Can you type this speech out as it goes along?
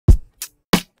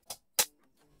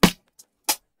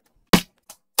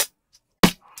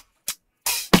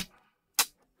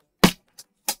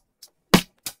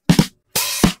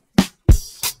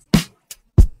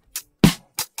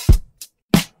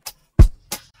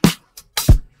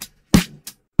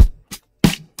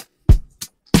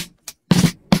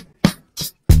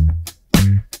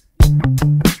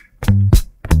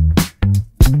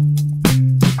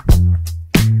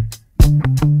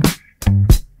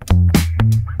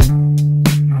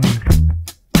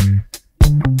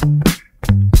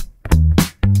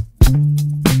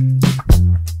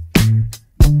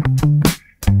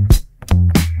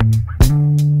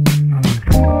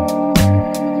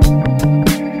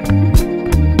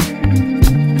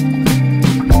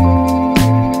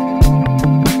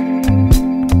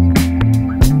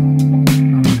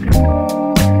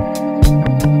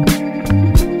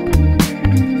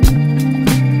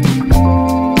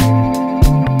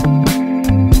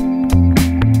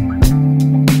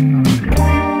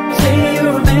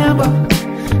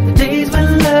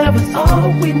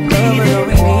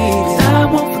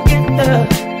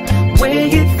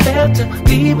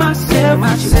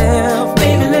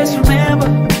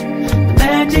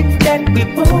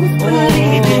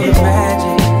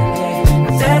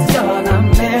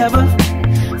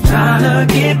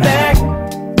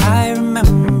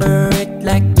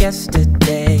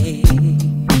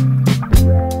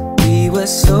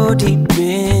so deep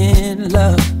in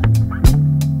love.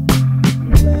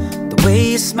 The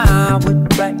way you smile would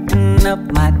brighten up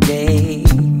my day.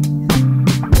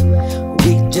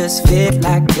 We just fit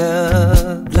like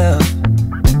a glove.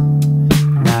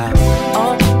 Now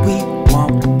all we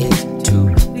want is to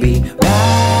be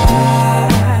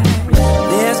right.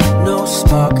 There's no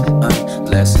spark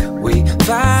unless we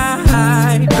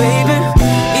fight, baby.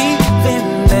 Even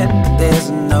then there's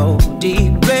no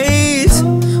debates.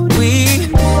 We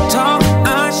talk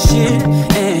our shit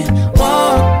and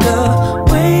walk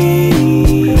away.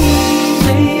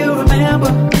 Say you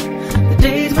remember the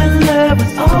days when love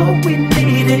was all we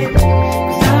needed.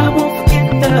 'Cause I won't forget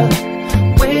the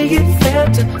way it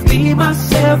felt to be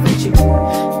myself with you.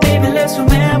 Baby, let's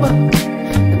remember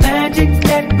the magic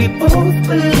that we both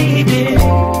believed in.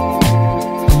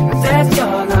 'Cause that's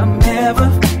all I'm ever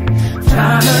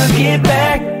trying to get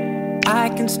back. I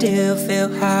can still feel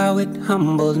how it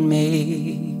humbled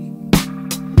me,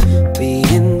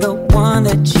 being the one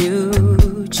that you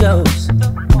chose.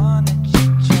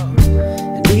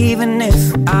 And even if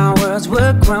our worlds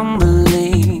were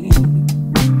crumbling,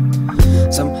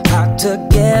 somehow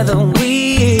together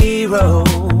we rose.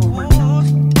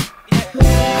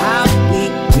 How we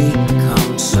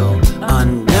become so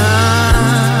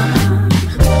undone,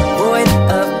 void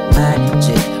of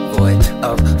magic, void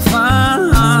of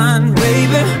fun,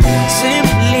 baby.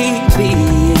 Simply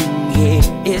being here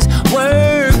is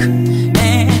work,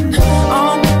 and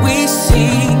all we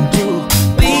seem to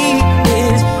be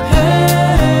is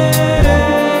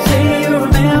hurt. Say you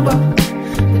remember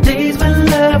the days when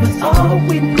love was all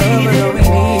we needed.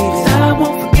 'Cause I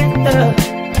won't forget the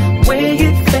way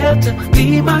it felt to be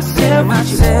myself.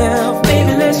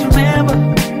 Baby, let's remember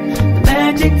the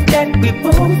magic that we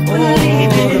both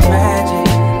believed in.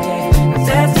 'Cause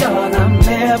that's all I'm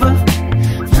ever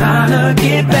trying to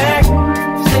get back.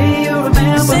 Say you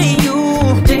remember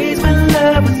the days when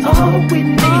love was all we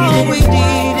needed.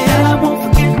 I won't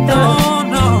forget the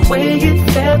way it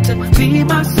felt to be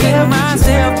myself.